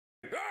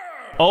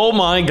Oh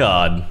my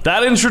god.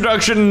 That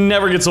introduction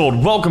never gets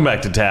old. Welcome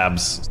back to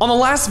Tabs. On the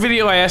last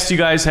video, I asked you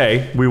guys,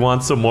 hey, we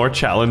want some more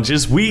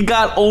challenges. We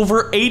got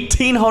over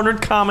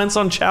 1,800 comments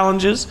on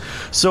challenges,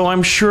 so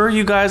I'm sure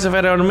you guys have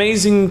had an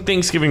amazing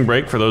Thanksgiving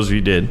break, for those of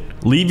you who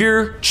did. Leave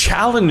your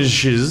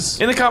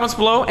challenges in the comments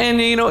below, and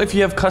you know, if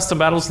you have custom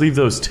battles, leave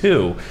those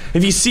too.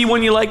 If you see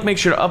one you like, make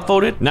sure to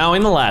upvote it. Now,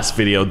 in the last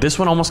video, this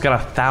one almost got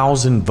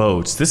 1,000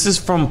 votes. This is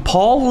from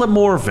Paul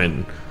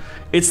Lemorvin.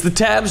 It's the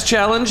Tabs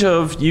challenge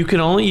of you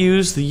can only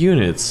use the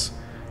units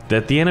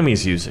that the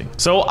enemy's using.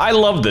 So I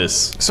love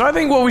this. So I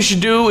think what we should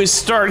do is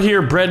start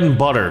here, bread and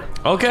butter.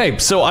 Okay,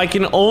 so I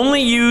can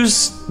only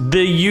use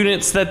the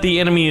units that the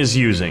enemy is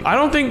using. I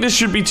don't think this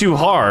should be too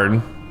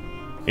hard,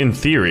 in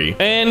theory.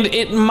 And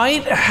it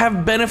might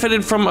have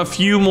benefited from a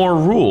few more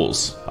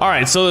rules. All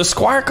right, so the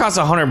squire costs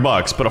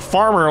 $100, but a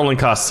farmer only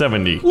costs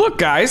 70. Look,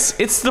 guys,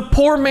 it's the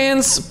poor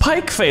man's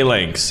pike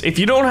phalanx. If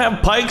you don't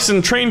have pikes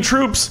and trained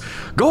troops,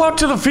 go out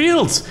to the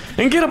fields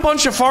and get a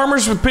bunch of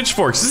farmers with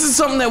pitchforks. This is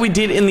something that we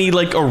did in the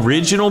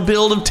original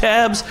build of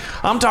Tabs.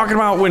 I'm talking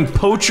about when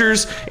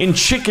poachers and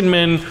chicken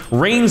men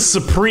reigned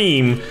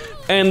supreme,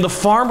 and the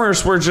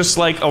farmers were just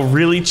a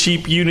really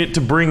cheap unit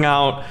to bring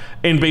out,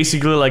 and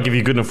basically if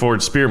you couldn't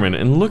afford spearmen.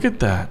 And look at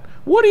that.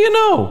 What do you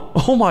know?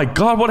 Oh my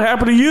god, what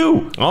happened to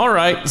you?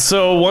 Alright,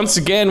 so once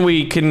again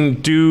we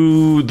can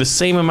do the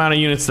same amount of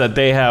units that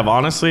they have.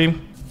 Honestly,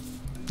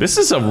 this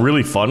is a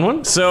really fun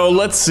one. So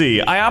let's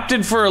see. I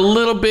opted for a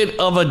little bit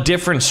of a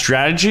different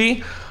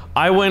strategy.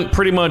 I went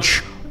pretty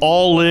much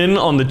all in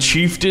on the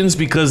chieftains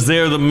because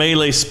they're the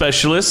melee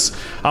specialists.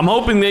 I'm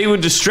hoping they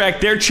would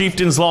distract their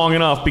chieftains long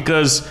enough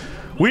because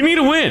we need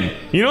to win.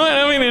 You know what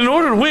I mean? In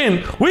order to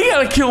win, we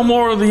gotta kill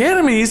more of the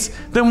enemies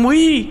than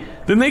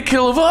they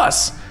kill of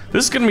us.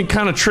 This is gonna be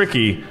kind of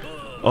tricky.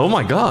 Oh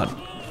my god.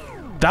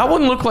 That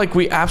one looked like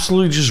we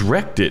absolutely just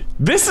wrecked it.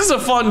 This is a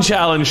fun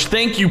challenge.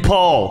 Thank you,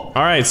 Paul.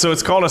 All right, so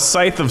it's called a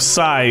Scythe of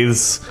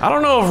Scythes. I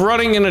don't know if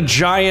running in a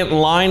giant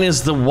line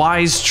is the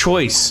wise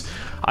choice.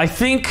 I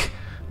think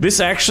this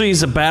actually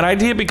is a bad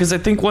idea because I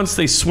think once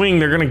they swing,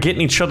 they're gonna get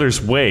in each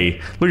other's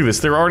way. Look at this,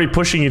 they're already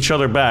pushing each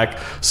other back.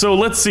 So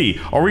let's see,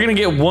 are we gonna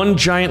get one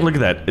giant, look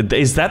at that.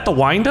 Is that the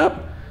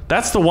windup?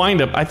 That's the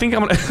windup. I think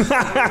I'm gonna,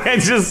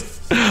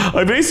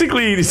 I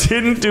basically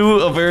didn't do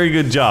a very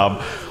good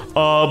job.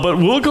 But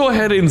we'll go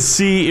ahead and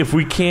see if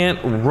we can't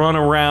run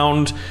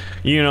around,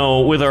 you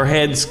know, with our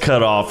heads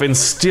cut off and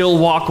still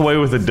walk away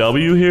with a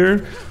W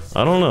here.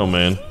 I don't know,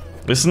 man.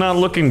 It's not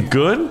looking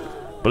good,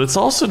 but it's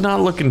also not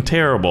looking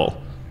terrible.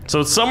 So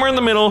it's somewhere in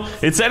the middle.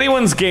 It's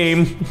anyone's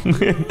game.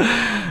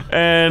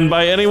 And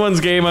by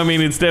anyone's game, I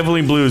mean it's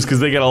definitely Blues because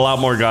they got a lot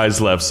more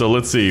guys left. So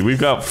let's see. We've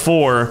got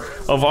 4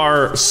 of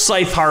our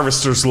scythe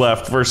harvesters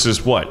left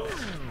versus what?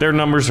 Their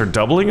numbers are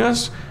doubling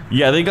us?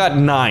 Yeah, they got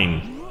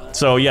 9.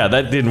 So yeah,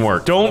 that didn't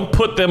work. Don't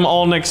put them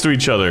all next to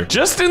each other.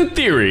 Just in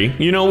theory,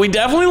 you know, we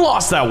definitely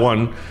lost that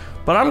one.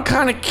 But I'm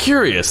kind of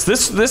curious.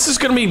 This is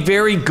going to be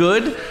very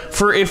good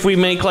for if we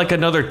make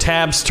another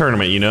Tabs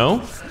tournament, you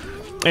know?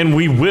 And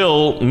we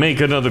will make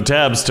another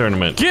Tabs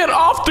tournament. Get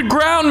off the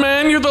ground,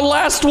 man! You're the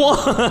last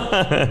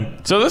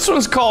one! So this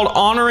one's called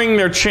Honoring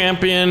Their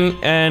Champion,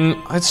 and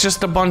it's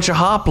just a bunch of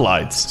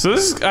hoplites. So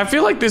I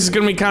feel like this is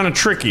gonna be kind of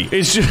tricky.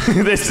 It's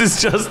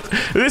just,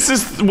 this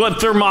is what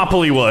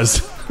Thermopylae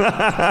was.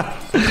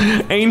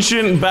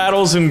 Ancient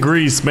battles in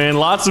Greece, man.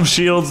 Lots of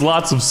shields,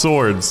 lots of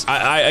swords.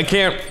 I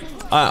can't,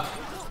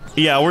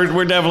 yeah,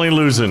 we're definitely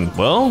losing.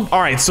 Well, all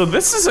right, so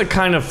this is a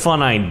kind of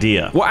fun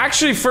idea. Well,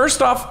 actually,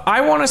 first off,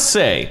 I want to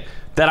say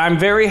that I'm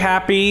very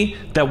happy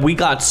that we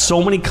got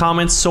so many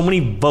comments, so many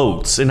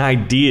votes and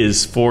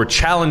ideas for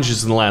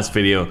challenges in the last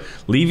video.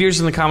 Leave yours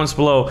in the comments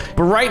below.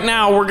 But right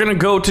now, we're gonna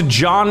go to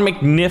John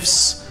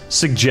McNiff's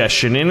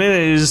suggestion, and it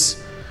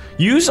is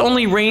use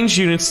only ranged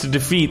units to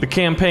defeat the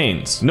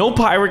campaigns. No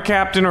pirate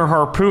captain or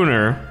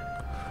harpooner.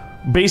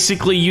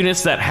 Basically,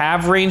 units that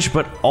have range,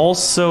 but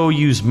also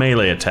use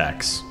melee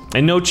attacks.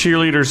 And no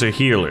cheerleaders or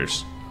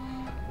healers.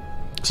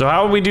 So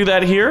how would we do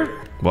that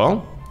here?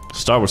 Well,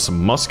 start with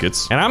some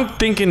muskets. And I'm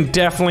thinking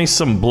definitely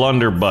some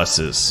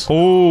blunderbusses.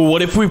 Oh,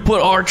 what if we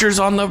put archers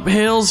on the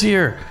hills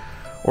here?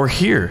 Or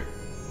here?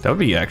 That would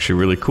be actually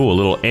really cool, a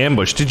little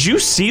ambush. Did you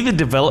see the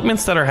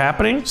developments that are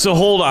happening? So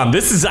hold on,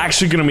 this is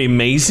actually gonna be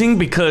amazing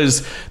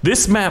because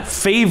this map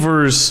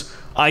favors,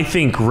 I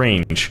think,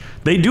 range.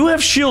 They do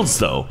have shields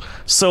though,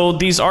 so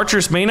these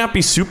archers may not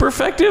be super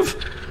effective,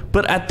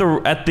 but at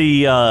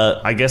the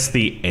I guess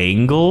the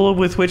angle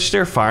with which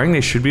they're firing, they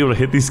should be able to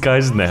hit these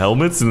guys in the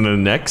helmets and the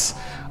necks.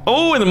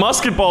 Oh, and the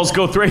musket balls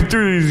go straight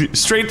through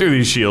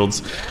these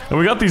shields. And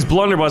we got these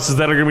blunderbusses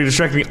that are gonna be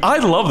distracting. I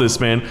love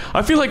this, man.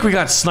 I feel like we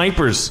got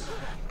snipers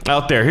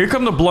out there. Here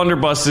come the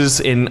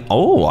blunderbusses and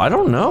oh, I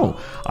don't know.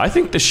 I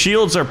think the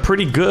shields are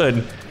pretty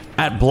good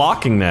at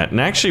blocking that, and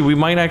actually we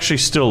might actually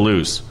still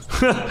lose.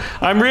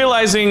 I'm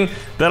realizing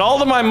that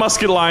all of my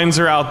musket lines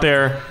are out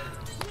there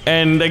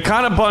and they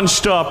kind of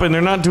bunched up and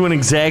they're not doing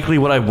exactly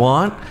what I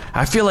want.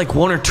 I feel like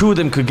 1 or 2 of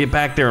them could get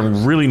back there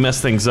and really mess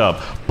things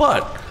up,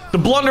 but The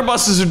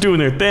blunderbusses are doing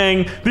their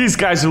thing, these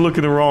guys are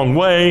looking the wrong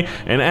way,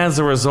 and as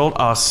a result,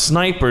 our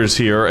snipers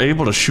here are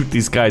able to shoot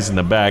these guys in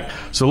the back.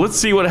 So let's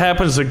see what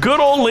happens to good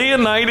old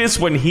Leonidas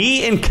when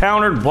he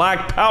encountered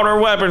black powder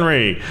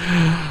weaponry.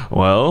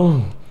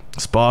 Well,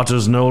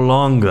 Sparta's no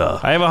longer.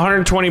 I have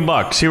 120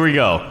 bucks, here we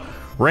go.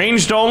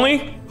 Ranged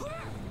only?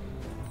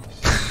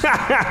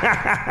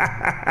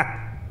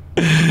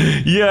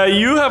 Yeah,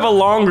 you have a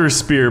longer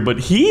spear, but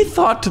he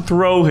thought to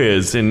throw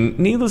his, and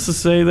needless to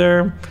say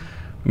there,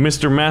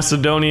 Mr.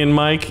 Macedonian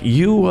Mike,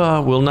 you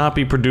will not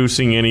be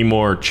producing any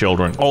more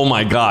children. Oh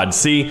my god,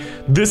 see,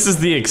 this is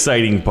the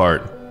exciting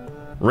part.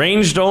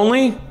 Ranged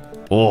only?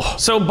 Oh,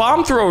 so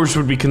bomb throwers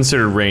would be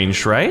considered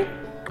ranged, right?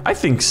 I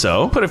think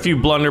so. Put a few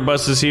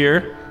blunderbusses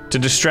here to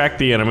distract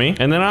the enemy,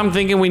 and then I'm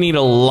thinking we need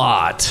a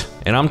lot,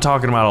 and I'm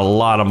talking about a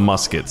lot of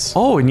muskets.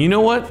 Oh, and you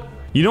know what?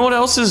 You know what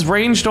else is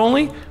ranged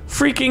only?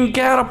 Freaking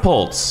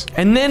catapults.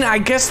 And then I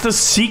guess the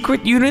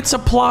secret units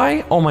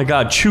apply? Oh my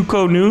god,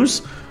 Chuko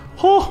News?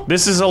 Oh,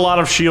 this is a lot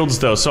of shields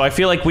though, so I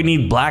feel like we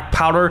need black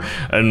powder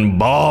and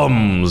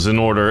bombs in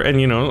order, and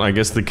you know, I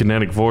guess the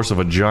kinetic force of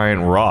a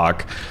giant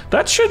rock.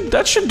 That should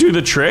do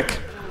the trick.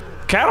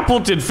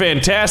 Catapult did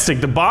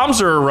fantastic. The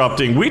bombs are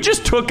erupting. We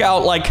just took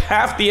out like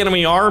half the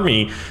enemy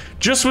army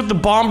just with the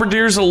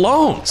bombardiers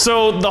alone.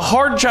 So the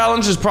hard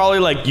challenge is probably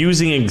like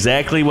using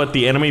exactly what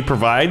the enemy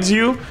provides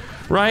you,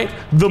 right?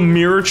 The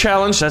mirror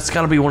challenge, that's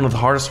gotta be one of the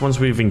hardest ones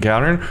we've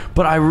encountered,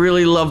 but I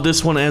really love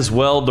this one as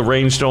well, the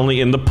ranged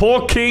only. And the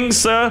poor king,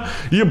 sir,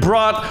 you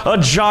brought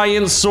a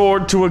giant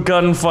sword to a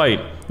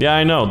gunfight. Yeah,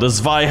 I know, the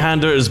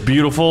Zweihander is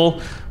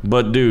beautiful,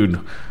 but dude,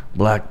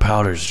 black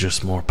powder's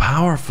just more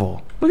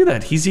powerful. Look at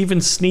that, he's even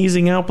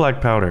sneezing out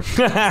black powder.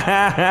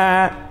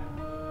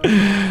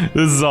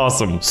 This is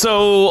awesome.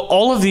 So,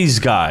 all of these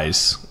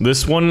guys,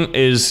 this one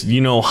is,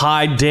 you know,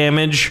 high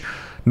damage,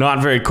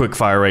 not very quick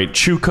fire rate.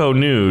 Chuko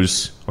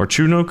News, or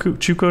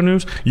Chuko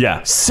News?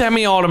 Yeah,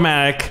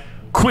 semi-automatic,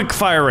 quick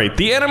fire rate.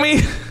 The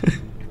enemy,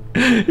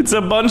 it's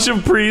a bunch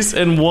of priests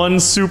and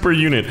one super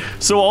unit.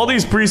 So all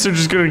these priests are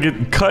just gonna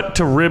get cut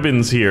to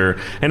ribbons here.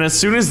 And as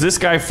soon as this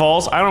guy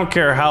falls, I don't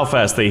care how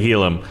fast they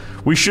heal him.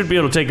 We should be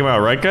able to take him out,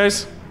 right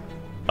guys?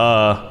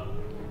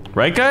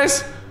 Right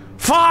guys?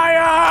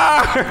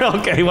 Fire!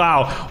 Okay,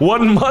 wow.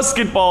 One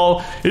musket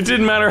ball. It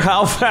didn't matter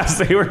how fast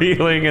they were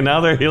healing, and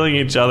now they're healing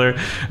each other.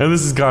 And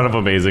this is kind of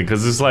amazing,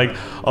 because it's like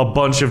a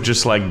bunch of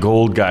just like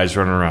gold guys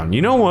running around.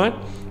 You know what?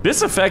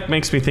 This effect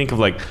makes me think of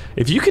like,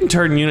 if you can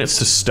turn units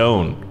to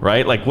stone,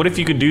 right? Like, what if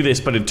you could do this,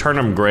 but it'd turn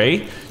them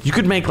gray? You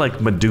could make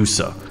like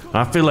Medusa.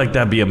 I feel like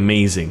that'd be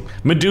amazing.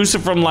 Medusa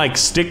from like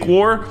Stick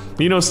War.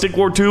 You know Stick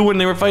War 2 when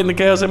they were fighting the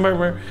Chaos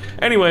Empire?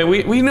 Anyway,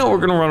 we know we're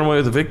gonna run away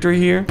with a victory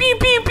here. Pew,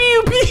 pew,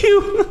 pew,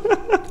 pew.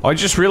 Oh, I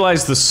just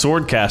realized the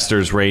Swordcaster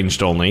is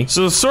ranged only.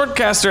 So the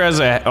Swordcaster has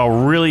a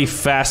really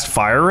fast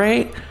fire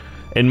rate,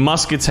 and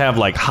muskets have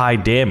like high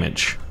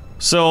damage.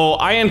 So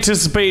I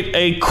anticipate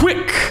a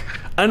quick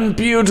and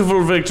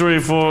beautiful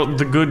victory for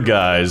the good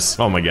guys.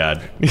 Oh my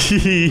god.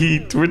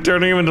 We're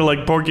turning them into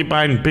like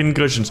porcupine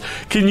pincushions.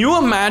 Can you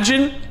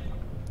imagine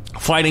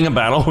fighting a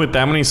battle with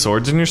that many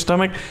swords in your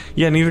stomach?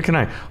 Yeah, neither can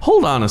I.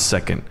 Hold on a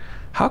second.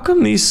 How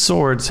come these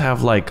swords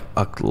have like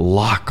a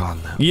lock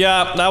on them?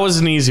 Yeah, that was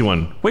an easy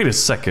one. Wait a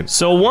second.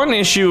 So one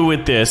issue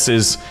with this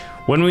is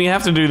when we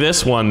have to do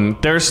this one,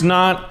 there's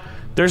not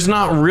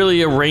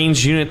really a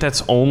ranged unit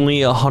that's only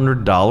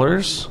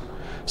 $100.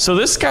 So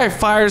this guy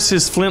fires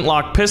his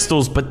flintlock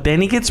pistols, but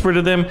then he gets rid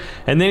of them,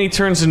 and then he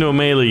turns into a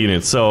melee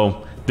unit,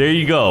 so there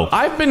you go.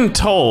 I've been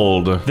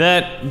told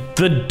that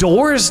the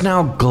door is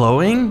now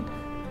glowing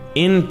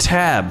in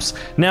tabs.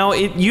 Now,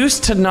 it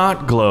used to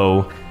not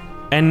glow,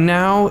 and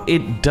now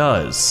it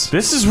does.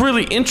 This is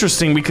really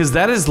interesting because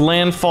that is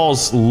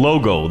Landfall's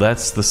logo.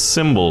 That's the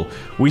symbol.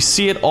 We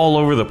see it all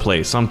over the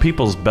place, on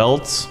people's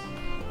belts.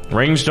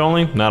 Ranged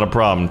only? Not a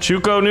problem.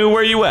 Chuko knew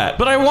where you at.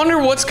 But I wonder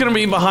what's gonna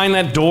be behind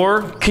that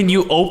door. Can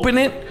you open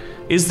it?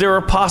 Is there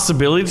a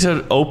possibility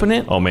to open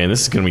it? Oh man,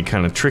 this is gonna be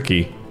kind of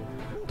tricky.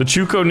 The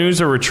Chuko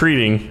News are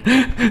retreating.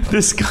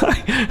 This guy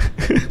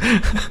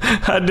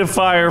had to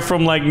fire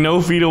from like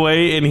no feet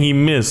away and he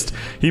missed.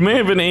 He may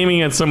have been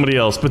aiming at somebody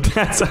else, but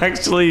that's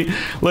actually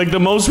like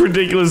the most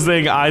ridiculous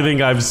thing I think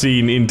I've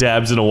seen in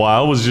tabs in a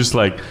while. Was just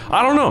like,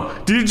 I don't know,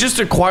 did he just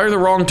acquire the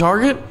wrong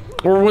target?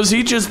 Or was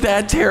he just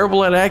that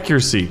terrible at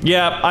accuracy?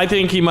 Yeah, I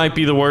think he might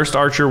be the worst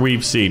archer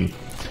we've seen.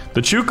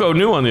 The Chuko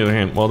knew, on the other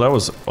hand, well, that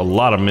was a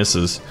lot of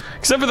misses.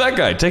 Except for that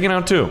guy, taken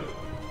out too.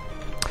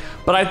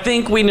 But I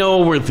think we know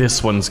where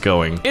this one's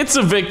going. It's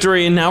a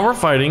victory, and now we're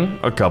fighting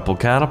a couple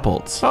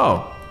catapults.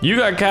 Oh, you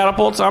got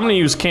catapults? I'm gonna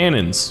use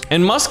cannons.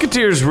 And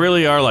musketeers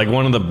really are like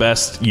one of the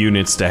best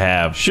units to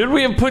have. Should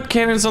we have put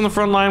cannons on the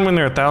front line when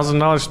they're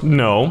 $1,000?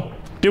 No.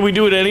 Did we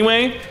do it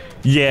anyway?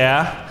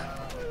 Yeah.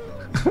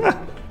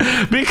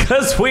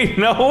 Because we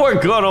know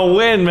we're gonna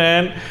win,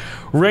 man.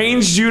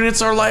 Ranged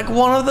units are like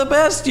one of the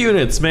best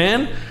units,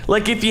 man.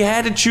 Like if you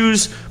had to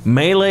choose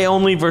melee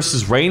only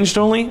versus ranged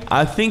only,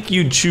 I think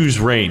you'd choose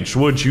ranged,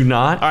 would you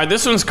not? All right,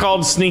 this one's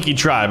called Sneaky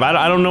Tribe.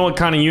 I don't know what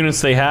kind of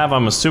units they have.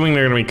 I'm assuming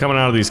they're gonna be coming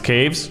out of these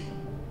caves.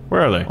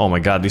 Where are they? Oh my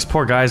god, these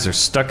poor guys are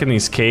stuck in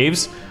these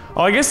caves.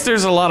 Oh, I guess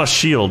there's a lot of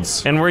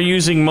shields, and we're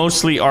using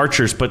mostly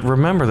archers, but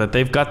remember that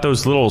they've got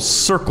those little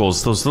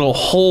circles, those little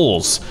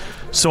holes.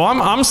 So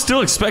I'm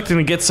still expecting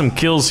to get some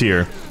kills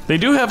here. They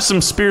do have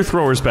some spear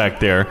throwers back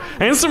there,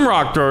 and some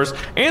rock throwers,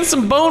 and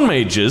some bone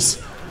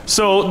mages.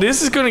 So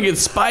this is gonna get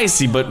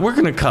spicy, but we're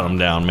gonna cut them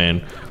down,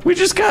 man. We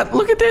just got,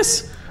 look at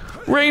this.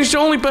 Ranged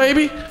only,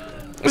 baby.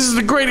 This is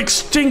the great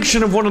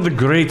extinction of one of the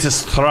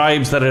greatest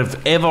tribes that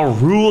have ever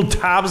ruled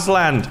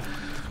Tabsland.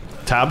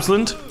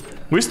 Tabsland?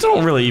 We still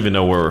don't really even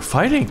know where we're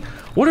fighting.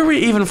 What are we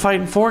even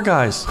fighting for,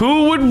 guys?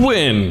 Who would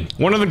win?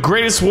 One of the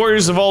greatest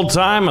warriors of all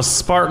time, a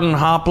Spartan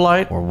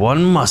hoplite, or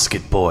one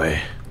musket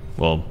boy?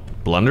 Well,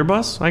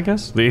 blunderbuss, I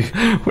guess? Alright,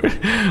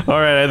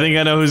 I think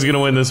I know who's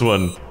gonna win this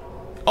one.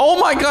 Oh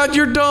my god,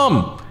 you're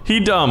dumb! He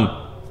dumb.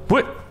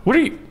 What are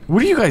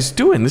you guys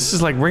doing? This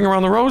is like Ring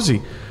Around the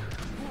Rosie.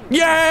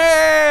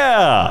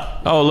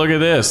 Yeah! Oh, look at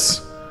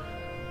this.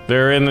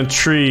 They're in the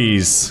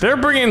trees. They're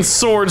bringing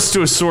swords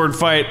to a sword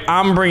fight.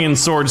 I'm bringing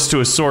swords to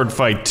a sword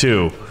fight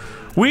too.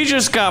 We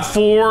just got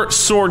 4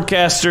 sword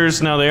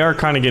casters. Now they are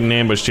kind of getting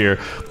ambushed here,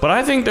 but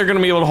I think they're gonna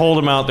be able to hold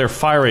them out. Their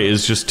fire rate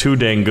is just too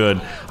dang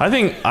good. I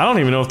don't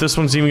even know if this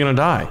one's even gonna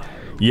die.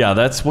 Yeah,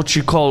 that's what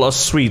you call a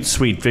sweet,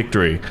 sweet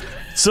victory.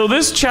 So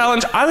this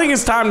challenge, I think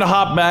it's time to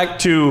hop back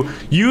to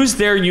use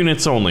their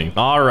units only.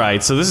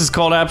 Alright, so this is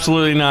called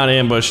Absolutely Not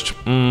Ambushed.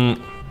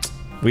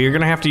 We are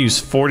gonna have to use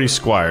 40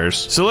 squires.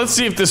 So let's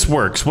see if this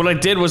works. What I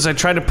did was I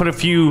tried to put a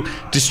few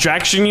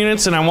distraction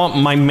units, and I want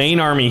my main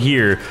army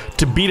here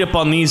to beat up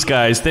on these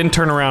guys, then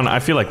turn around. I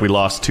feel like we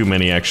lost too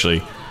many,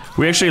 actually.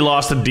 We actually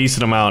lost a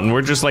decent amount, and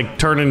we're just like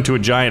turned into a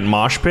giant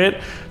mosh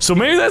pit. So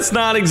maybe that's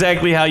not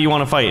exactly how you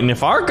want to fight. And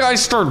if our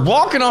guys start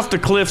walking off the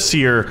cliffs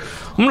here,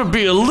 I'm gonna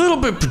be a little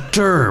bit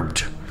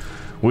perturbed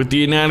with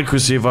the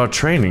inadequacy of our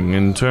training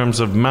in terms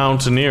of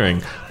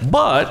mountaineering.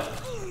 But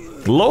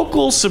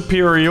local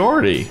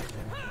superiority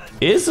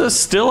is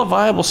still a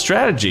viable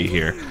strategy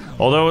here.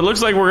 Although it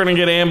looks like we're gonna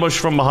get ambushed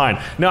from behind.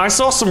 Now I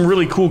saw some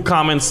really cool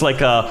comments like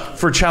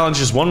for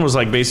challenges. One was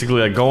like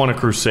basically like go on a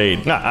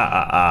crusade.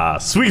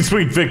 Sweet,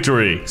 sweet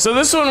victory. So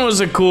this one was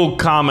a cool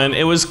comment.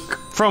 It was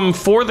from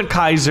For the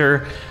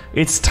Kaiser.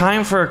 It's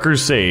time for a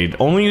crusade.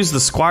 Only use the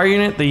squire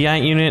unit, the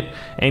Yant unit,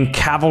 and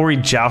cavalry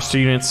jouster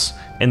units,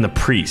 and the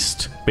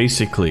priest.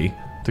 Basically,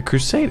 the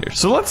crusaders.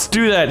 So let's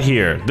do that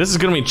here. This is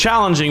gonna be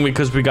challenging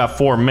because we got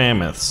 4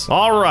 mammoths.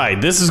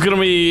 Alright, this is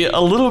gonna be a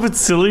little bit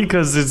silly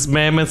because it's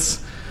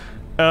mammoths.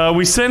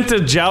 We sent a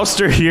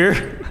jouster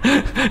here.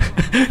 And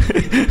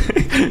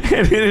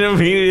it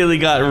immediately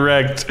got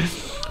wrecked.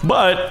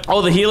 But,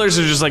 oh, the healers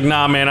are just like,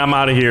 nah man, I'm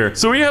out of here.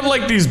 So we have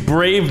like these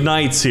brave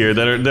knights here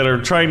that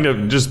are trying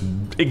to just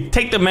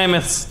take the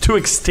mammoths to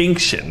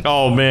extinction.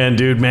 Oh man,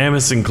 dude,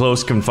 mammoths in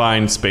close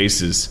confined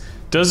spaces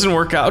doesn't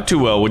work out too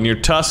well when your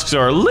tusks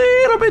are a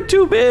little bit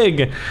too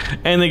big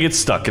and they get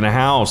stuck in a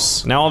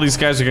house. Now all these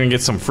guys are gonna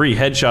get some free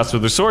headshots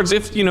with their swords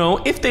if, you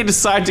know, if they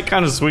decide to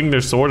kind of swing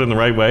their sword in the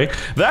right way.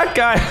 That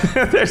guy,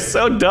 they're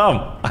so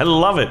dumb. I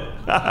love it.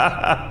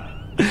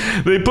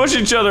 They push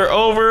each other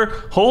over.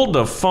 Hold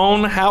the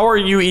phone. How are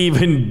you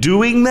even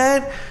doing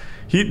that?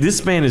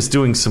 This man is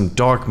doing some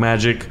dark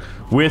magic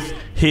with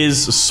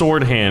his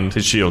sword hand,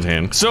 his shield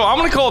hand. So I'm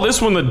gonna call this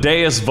one the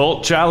Deus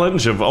Vult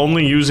challenge of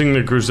only using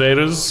the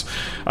Crusaders.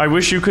 I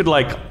wish you could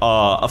like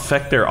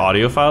affect their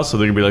audio files so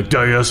they could be like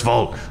Deus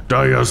Vult,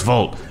 Deus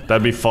Vult.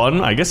 That'd be fun.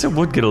 I guess it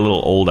would get a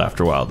little old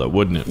after a while though,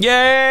 wouldn't it?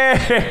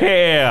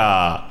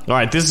 Yeah!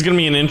 Alright, this is gonna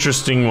be an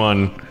interesting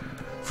one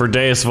for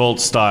Deus Vult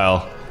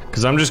style,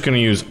 because I'm just gonna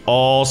use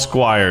all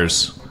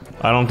squires.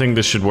 I don't think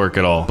this should work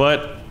at all.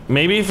 But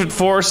maybe if it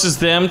forces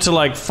them to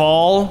like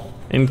fall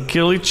and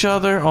kill each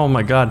other. Oh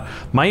my god.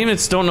 My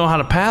units don't know how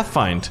to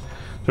pathfind.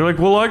 They're like,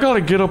 well, I gotta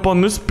get up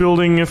on this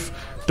building if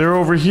they're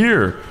over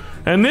here.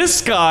 And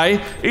this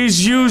guy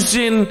is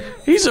using...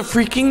 He's a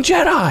freaking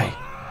Jedi.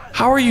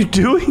 How are you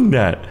doing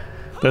that?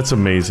 That's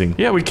amazing.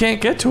 Yeah, we can't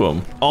get to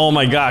him. Oh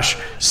my gosh.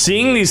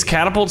 Seeing these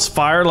catapults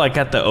fire like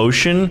at the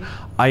ocean,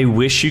 I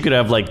wish you could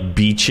have like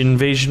beach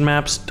invasion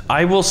maps.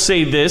 I will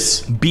say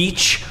this,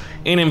 beach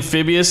in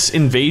amphibious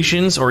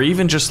invasions, or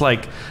even just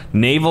like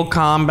naval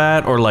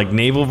combat, or like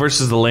naval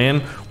versus the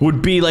land,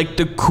 would be like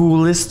the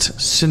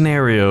coolest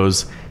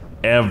scenarios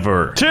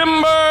ever.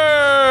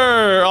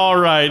 Timber!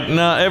 Alright,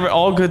 now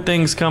all good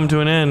things come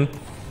to an end,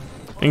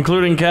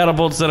 including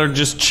catapults that are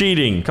just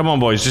cheating. Come on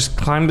boys, just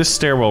climb this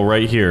stairwell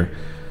right here.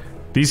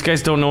 These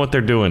guys don't know what they're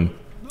doing.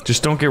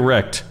 Just don't get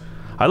wrecked.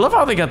 I love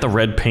how they got the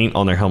red paint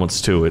on their helmets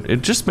too.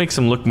 It just makes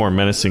them look more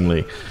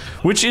menacingly.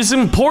 Which is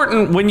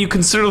important when you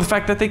consider the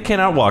fact that they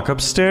cannot walk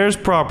upstairs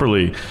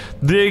properly.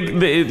 They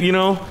you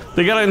know,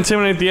 they gotta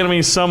intimidate the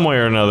enemy some way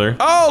or another.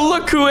 Oh,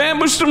 look who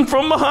ambushed them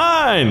from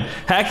behind!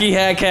 Hacky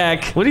hack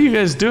hack. What are you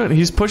guys doing?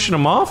 He's pushing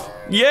them off?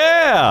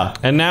 Yeah!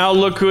 And now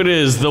look who it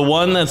is. The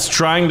one that's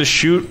trying to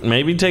shoot,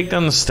 maybe take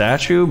down the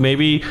statue,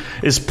 maybe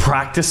is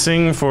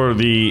practicing for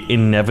the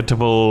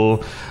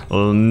inevitable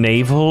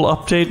naval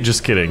update.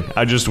 Just kidding.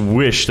 I just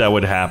wish that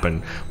would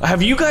happen.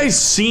 Have you guys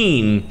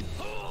seen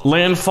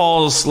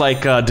Landfall's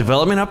like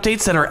development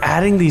updates that are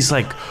adding these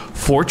like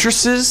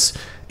fortresses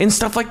and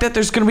stuff like that.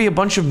 There's gonna be a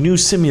bunch of new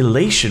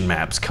simulation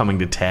maps coming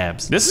to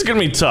tabs. This is gonna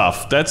be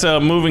tough. That's a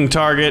moving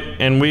target,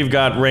 and we've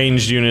got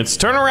ranged units.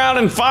 Turn around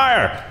and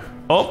fire!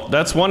 Oh,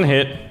 that's one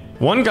hit.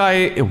 One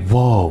guy,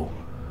 whoa.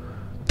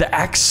 The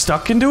axe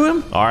stuck into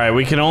him? All right,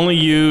 we can only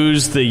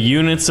use the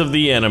units of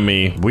the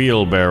enemy.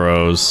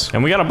 Wheelbarrows.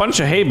 And we got a bunch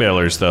of hay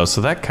balers though,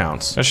 so that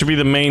counts. That should be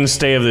the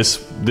mainstay of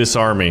this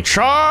army.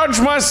 Charge,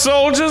 my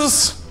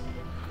soldiers!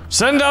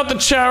 Send out the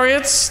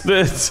chariots.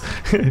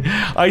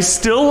 I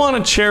still want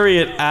a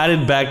chariot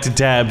added back to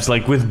tabs,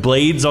 like with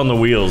blades on the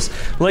wheels.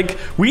 Like,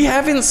 we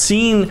haven't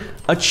seen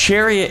a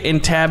chariot in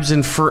tabs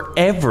in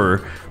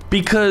forever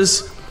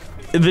because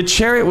the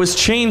chariot was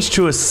changed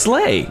to a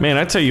sleigh. Man,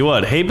 I tell you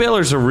what, hay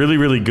balers are really,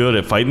 really good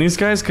at fighting these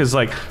guys because,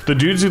 like, the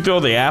dudes who throw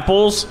the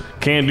apples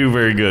can't do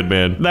very good,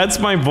 man. That's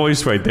my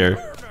voice right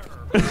there.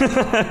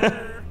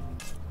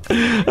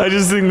 I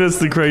just think that's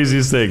the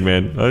craziest thing,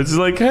 man. I was just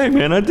like, hey,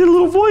 man, I did a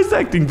little voice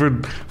acting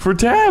for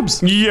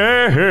tabs.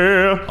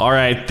 Yeah. All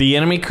right, the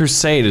enemy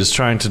crusade is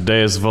trying to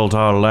deasvolt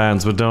our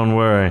lands, but don't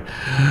worry.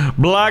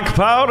 Black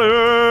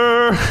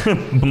powder.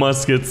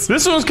 Muskets.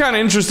 This one's kind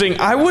of interesting.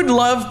 I would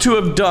love to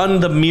have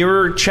done the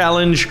mirror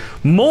challenge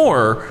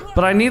more,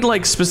 but I need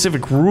like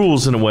specific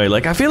rules in a way.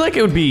 Like, I feel like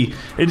it would be,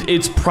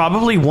 it's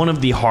probably one of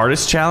the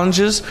hardest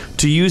challenges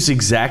to use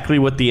exactly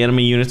what the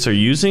enemy units are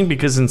using,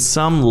 because in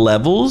some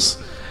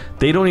levels,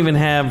 they don't even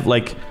have,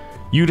 like,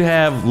 you'd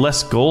have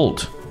less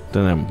gold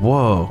than them.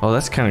 Whoa. Oh,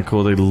 that's kind of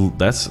cool.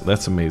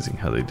 That's amazing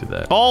how they did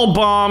that. All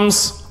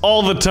bombs,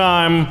 all the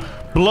time.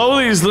 Blow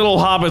these little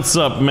hobbits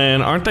up,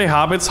 man. Aren't they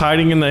hobbits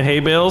hiding in the hay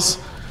bales?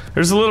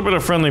 There's a little bit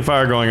of friendly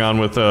fire going on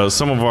with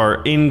some of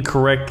our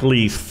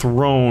incorrectly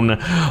thrown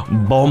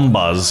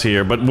bombas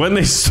here, but when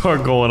they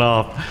start going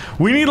off,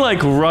 we need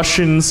like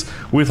Russians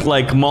with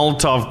like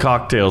Molotov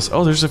cocktails.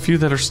 Oh, there's a few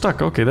that are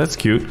stuck. Okay, that's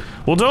cute.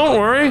 Well, don't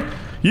worry.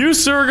 You,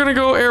 sir, are gonna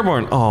go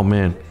airborne. Oh,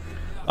 man.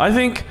 I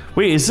think...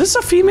 Wait, is this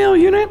a female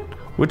unit?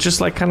 With just,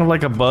 like, kind of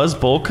like a buzz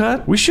bowl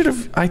cut? We should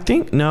have... I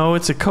think... No,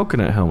 it's a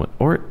coconut helmet.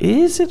 Or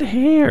is it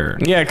hair?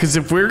 Yeah, because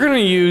if we're gonna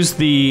use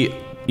the...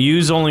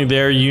 Use only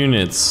their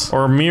units.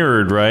 Or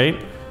mirrored, right?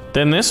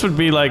 Then this would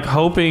be, like,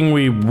 hoping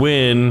we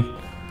win...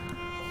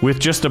 with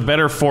just a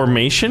better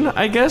formation,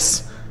 I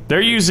guess?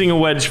 They're using a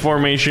wedge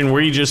formation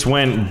where you just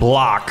went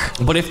block.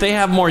 But if they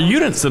have more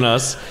units than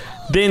us...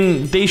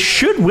 then they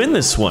should win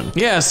this one.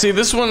 Yeah, see,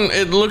 this one,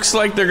 it looks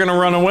like they're gonna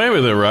run away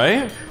with it,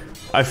 right?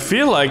 I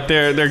feel like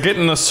they're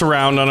getting a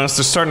surround on us.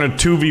 They're starting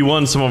to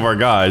 2v1 some of our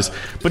guys.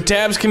 But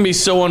tabs can be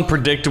so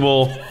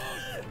unpredictable.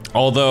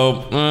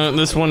 Although,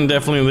 this one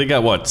definitely, they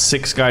got, what,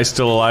 6 guys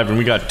still alive, and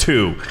we got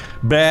 2.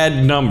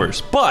 Bad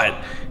numbers.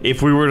 But,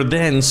 if we were to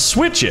then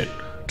switch it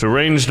to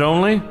ranged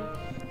only,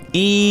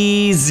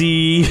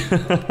 easy.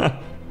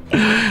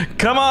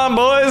 Come on,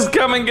 boys,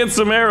 come and get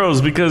some arrows,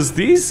 because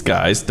these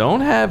guys don't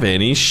have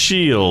any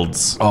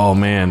shields. Oh,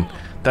 man.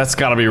 That's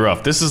gotta be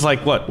rough. This is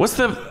like, what? What's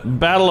the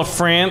Battle of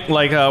France?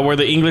 Like, where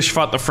the English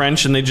fought the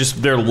French and they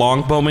just, their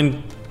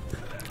longbowmen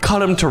cut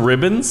them to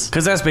ribbons?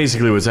 Because that's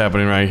basically what's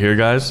happening right here,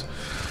 guys.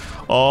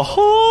 Oh,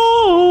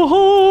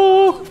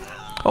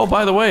 oh,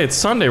 by the way, it's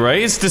Sunday,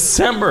 right? It's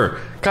December.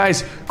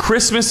 Guys,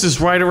 Christmas is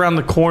right around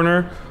the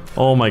corner.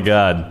 Oh, my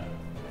God.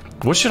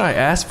 What should I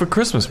ask for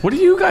Christmas? What are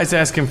you guys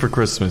asking for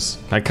Christmas?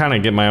 I kind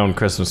of get my own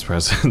Christmas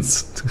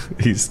presents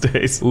these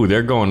days. Ooh,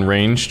 they're going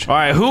ranged. All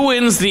right, who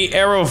wins the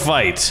arrow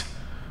fight?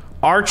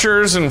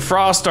 Archers and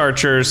frost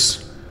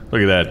archers.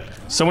 Look at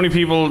that. So many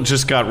people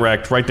just got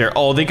wrecked right there.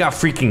 Oh, they got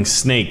freaking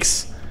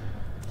snakes.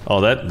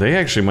 Oh, they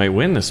actually might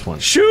win this one.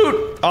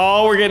 Shoot!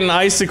 Oh, we're getting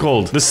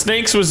icicled. The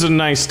snakes was a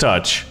nice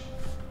touch.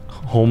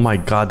 Oh my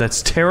God,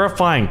 that's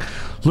terrifying.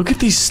 Look at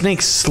these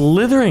snakes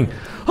slithering.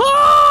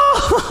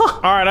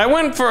 Alright, I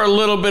went for a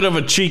little bit of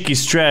a cheeky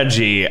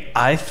strategy,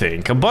 I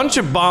think. A bunch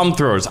of bomb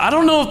throwers. I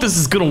don't know if this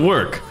is gonna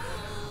work,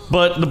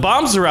 but the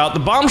bombs are out. The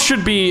bombs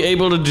should be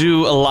able to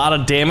do a lot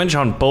of damage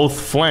on both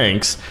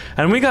flanks.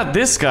 And we got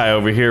this guy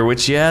over here,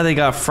 which, yeah, they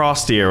got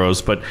frosty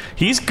arrows, but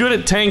he's good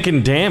at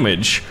tanking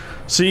damage.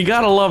 So you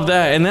gotta love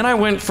that. And then I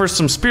went for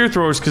some spear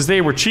throwers because they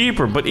were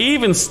cheaper, but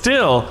even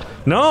still,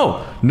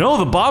 no,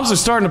 the bombs are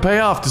starting to pay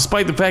off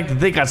despite the fact that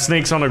they got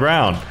snakes on the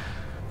ground.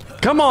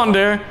 Come on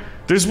there.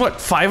 There's what,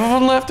 5 of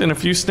them left and a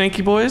few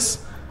snaky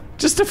boys?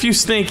 Just a few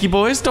snaky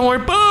boys, don't worry.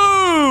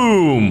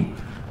 Boom!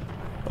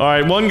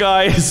 Alright, one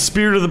guy is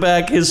spear to the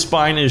back, his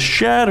spine is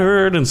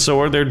shattered, and so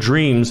are their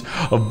dreams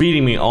of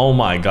beating me. Oh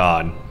my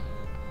God.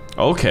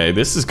 Okay,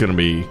 this is gonna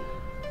be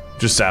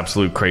just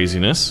absolute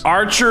craziness.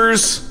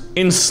 Archers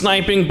in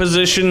sniping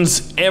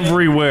positions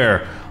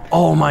everywhere.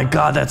 Oh my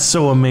God, that's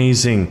so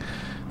amazing.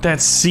 That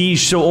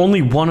siege, so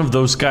only one of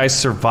those guys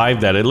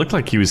survived that. It looked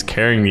like he was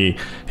carrying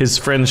his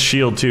friend's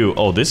shield too.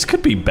 Oh, this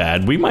could be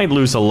bad. We might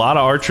lose a lot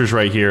of archers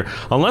right here.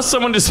 Unless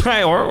someone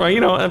decides, or, you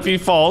know, if he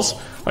falls,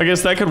 I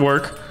guess that could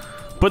work.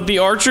 But the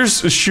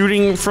archers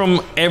shooting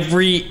from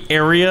every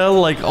area,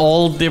 like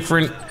all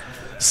different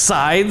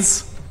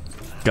sides.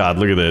 God,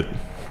 look at that.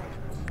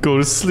 Go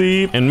to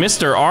sleep. And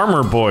Mr.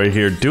 Armor Boy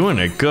here doing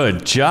a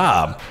good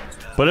job.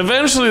 But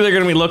eventually they're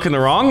gonna be looking the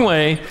wrong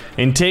way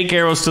and take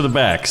arrows to the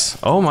backs.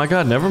 Oh my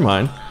god, never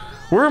mind.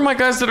 Where are my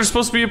guys that are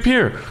supposed to be up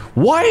here?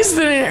 Why is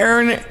there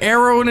an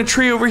arrow in a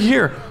tree over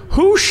here?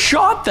 Who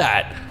shot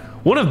that?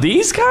 One of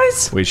these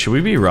guys? Wait, should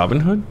we be Robin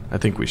Hood? I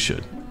think we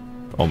should.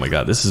 Oh my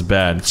god, this is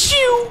bad.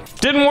 Chew!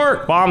 Didn't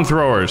work. Bomb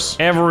throwers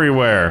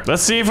everywhere.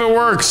 Let's see if it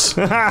works.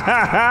 Oh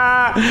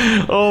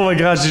my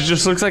gosh, it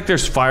just looks like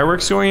there's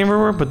fireworks going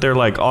everywhere, but they're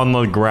like on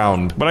the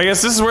ground. But I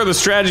guess this is where the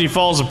strategy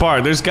falls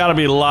apart. There's gotta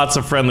be lots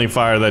of friendly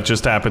fire that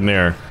just happened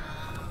there.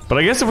 But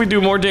I guess if we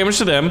do more damage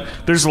to them,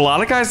 there's a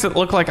lot of guys that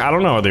look like, I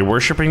don't know, are they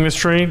worshiping this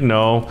tree?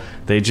 No,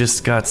 they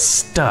just got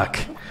stuck.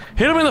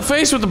 Hit him in the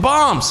face with the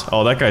bombs!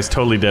 Oh, that guy's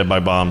totally dead by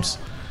bombs.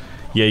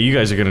 Yeah, you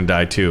guys are gonna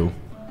die too.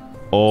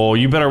 Oh,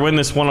 you better win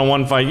this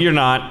one-on-one fight. You're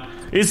not.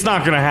 It's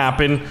not gonna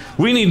happen.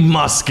 We need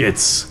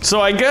muskets. So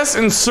I guess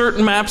in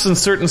certain maps and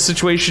certain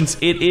situations,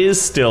 it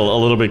is still a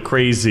little bit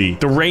crazy.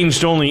 The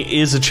ranged only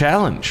is a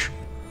challenge.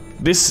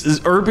 This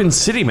is urban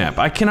city map.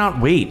 I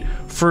cannot wait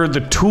for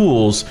the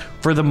tools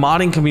for the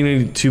modding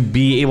community to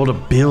be able to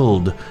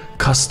build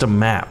custom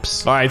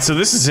maps. All right, so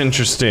this is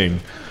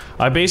interesting.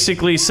 I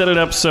basically set it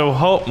up so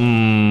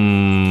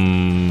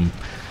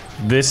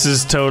this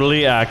is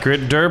totally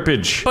accurate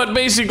derpage. But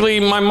basically,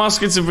 my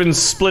muskets have been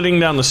splitting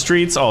down the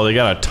streets. Oh, they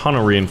got a ton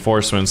of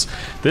reinforcements.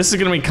 This is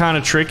gonna be kind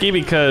of tricky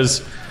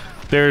because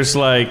there's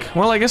like,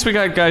 well, I guess we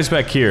got guys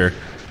back here.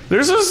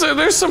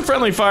 There's some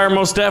friendly fire,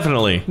 most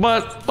definitely.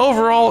 But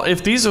overall,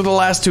 if these are the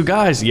last two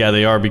guys, yeah,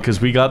 they are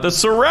because we got the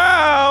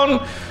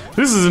surround.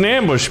 This is an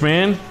ambush,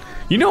 man.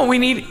 You know what we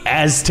need?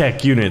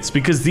 Aztec units,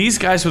 because these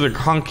guys with their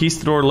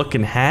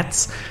conquistador-looking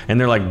hats and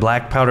they're like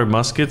black powder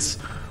muskets,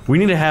 we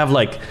need to have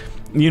like,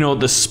 you know,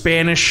 the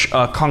Spanish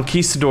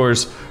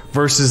conquistadors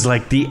versus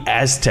like the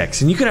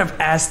Aztecs. And you could have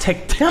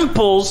Aztec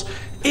temples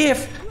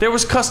if there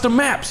was custom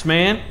maps,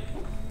 man.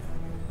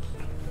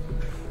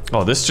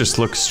 Oh, this just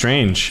looks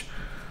strange.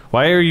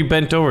 Why are you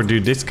bent over,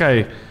 dude? This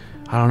guy,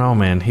 I don't know,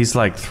 man. He's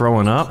like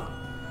throwing up.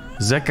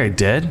 Is that guy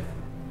dead?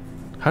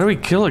 How do we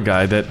kill a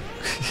guy that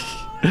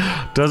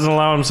doesn't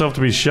allow himself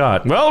to be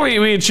shot? Well,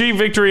 we achieved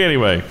victory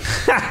anyway.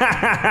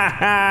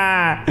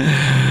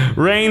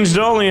 Ranged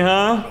only,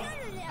 huh?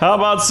 How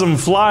about some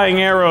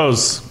flying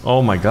arrows?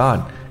 Oh my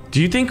god.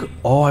 Do you think,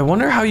 oh, I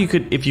wonder how you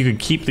could, if you could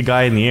keep the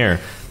guy in the air.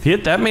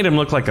 That made him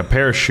look like a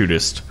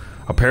parachutist.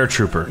 A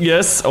paratrooper.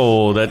 Yes,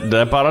 oh,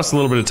 that bought us a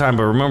little bit of time,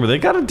 but remember, they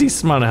got a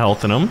decent amount of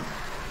health in them.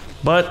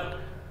 But,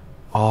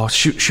 oh,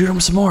 shoot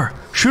him some more.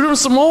 Shoot him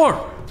some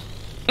more.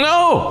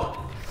 No!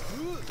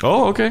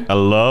 Oh, okay. I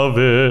love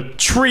it.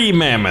 Tree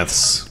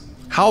mammoths.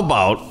 How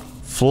about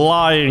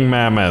flying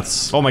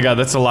mammoths? Oh my god,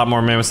 that's a lot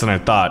more mammoths than I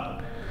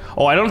thought.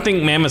 Oh, I don't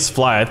think mammoths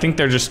fly. I think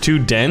they're just too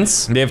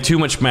dense. They have too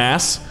much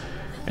mass.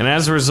 And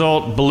as a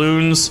result,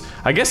 balloons,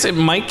 I guess it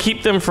might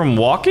keep them from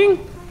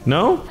walking?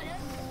 No?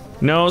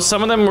 No,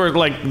 some of them were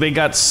like, they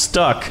got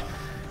stuck.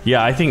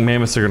 Yeah, I think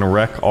mammoths are gonna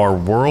wreck our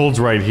world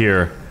right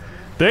here.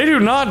 They do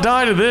not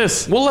die to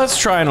this. Well, let's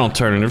try an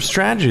alternative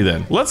strategy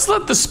then. Let's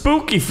let the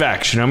spooky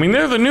faction, I mean,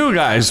 they're the new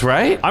guys,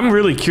 right? I'm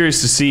really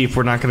curious to see if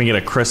we're not gonna get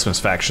a Christmas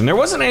faction. There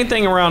wasn't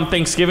anything around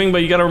Thanksgiving,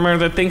 but you gotta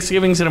remember that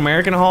Thanksgiving's an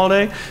American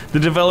holiday. The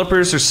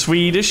developers are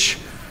Swedish.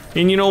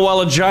 And you know,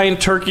 while a giant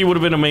turkey would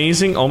have been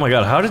amazing, oh my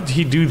god, how did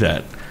he do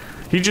that?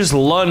 He just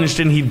lunged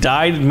and he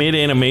died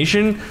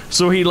mid-animation,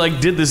 so he like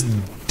did this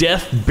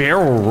death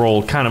barrel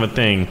roll kind of a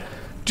thing.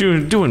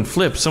 Doing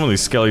flips. Some of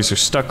these skellies are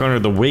stuck under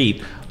the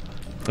weight.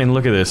 And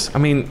look at this. I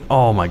mean,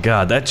 oh my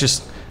god, that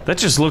just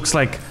looks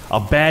like a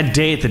bad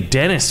day at the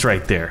dentist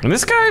right there. And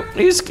this guy,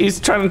 he's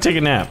trying to take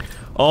a nap.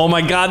 Oh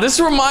my god, this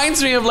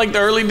reminds me of like the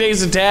early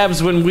days of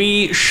Tabs when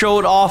we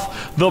showed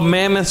off the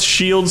Mammoth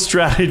Shield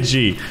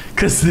strategy.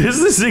 Cause this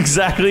is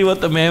exactly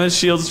what the Mammoth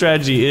Shield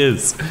strategy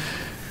is.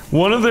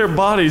 One of their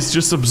bodies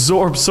just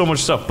absorbs so much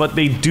stuff, but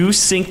they do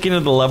sink into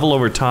the level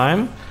over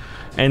time,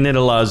 and it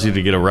allows you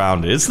to get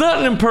around it. It's not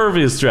an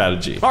impervious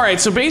strategy. All right,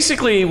 so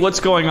basically what's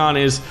going on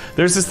is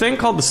there's this thing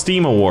called the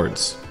Steam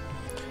Awards.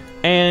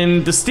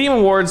 And the Steam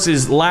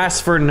Awards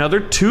lasts for another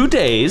 2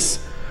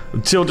 days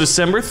until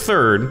December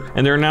 3rd,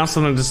 and they're announced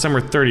on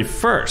December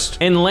 31st.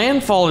 And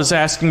Landfall is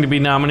asking to be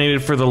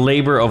nominated for the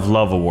Labor of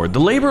Love Award. The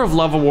Labor of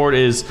Love Award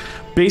is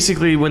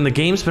basically when the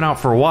game's been out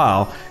for a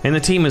while, and the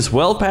team is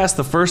well past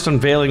the first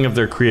unveiling of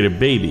their creative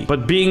baby.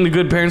 But being the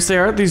good parents they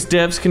are, these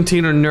devs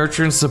continue to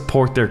nurture and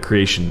support their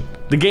creation.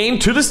 The game,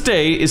 to this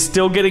day, is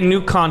still getting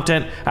new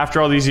content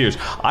after all these years.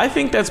 I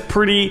think that's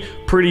pretty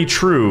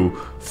true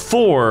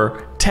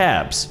for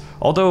Tabs.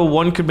 Although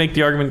one could make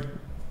the argument,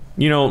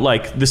 you know,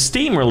 like the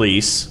Steam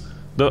release,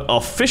 the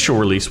official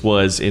release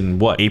was in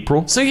what,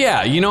 April? So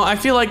yeah, you know, I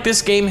feel like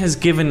this game has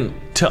given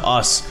to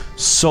us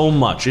so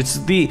much. It's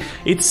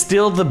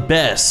still the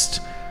best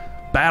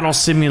battle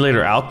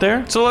simulator out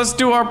there. So let's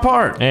do our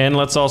part. And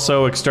let's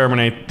also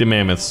exterminate the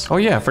mammoths. Oh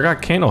yeah, I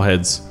forgot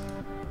candleheads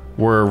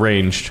were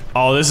arranged.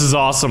 Oh, this is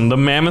awesome. The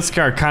mammoths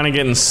are kind of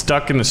getting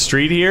stuck in the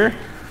street here.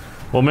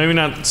 Well, maybe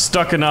not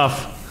stuck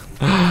enough.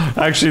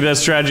 Actually, that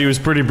strategy was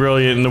pretty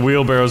brilliant, and the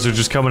wheelbarrows are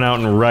just coming out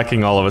and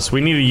wrecking all of us. We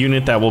need a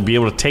unit that will be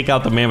able to take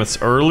out the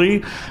mammoths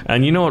early,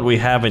 and you know what we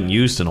haven't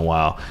used in a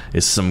while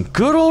is some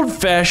good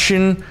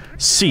old-fashioned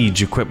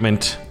siege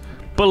equipment.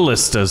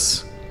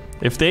 Ballistas.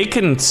 If they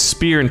can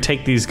spear and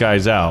take these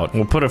guys out,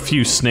 we'll put a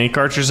few snake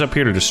archers up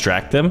here to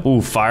distract them.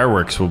 Ooh,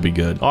 fireworks will be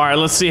good. All right,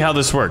 let's see how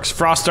this works.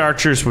 Frost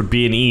archers would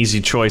be an easy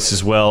choice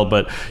as well,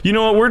 but you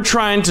know what? We're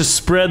trying to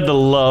spread the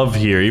love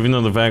here, even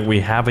though the fact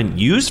we haven't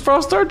used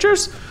frost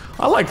archers.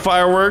 I like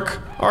firework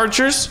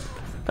archers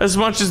as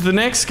much as the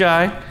next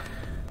guy,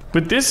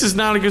 but this is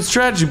not a good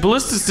strategy.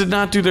 Ballistas did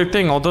not do their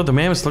thing, although the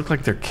mammoths look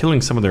like they're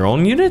killing some of their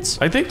own units.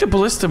 I think the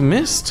ballista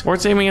missed, or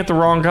it's aiming at the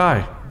wrong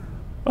guy.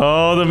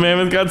 Oh, the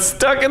mammoth got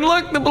stuck, and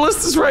look, the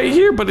ballista's right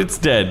here, but it's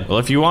dead. Well,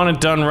 if you want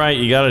it done right,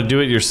 you gotta do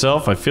it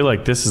yourself. I feel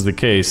like this is the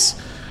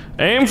case.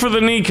 Aim for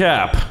the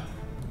kneecap.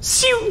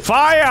 Shoot!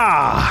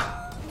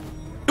 Fire!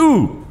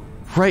 Ooh,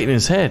 right in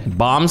his head.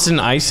 Bombs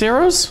and ice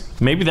arrows?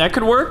 Maybe that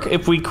could work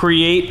if we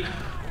create,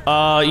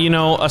 you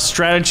know, a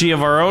strategy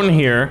of our own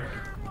here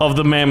of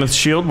the mammoth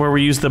shield where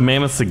we use the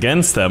mammoths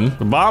against them.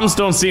 The bombs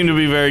don't seem to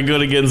be very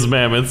good against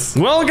mammoths.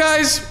 Well,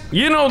 guys,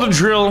 you know the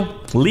drill.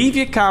 Leave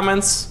your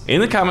comments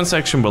in the comment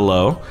section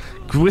below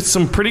with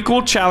some pretty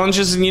cool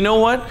challenges, and you know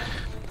what?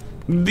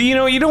 You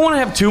know, you don't want to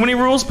have too many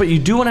rules, but you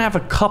do want to have a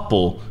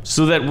couple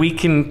so that we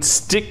can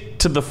stick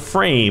to the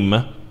frame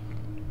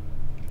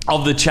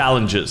of the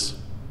challenges.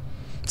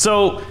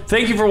 So,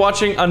 thank you for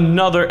watching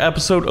another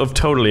episode of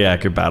Totally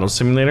Accurate Battle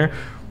Simulator.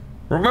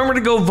 Remember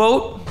to go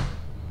vote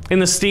in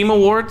the Steam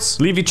Awards.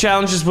 Leave your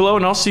challenges below,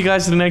 and I'll see you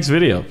guys in the next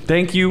video.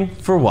 Thank you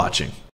for watching.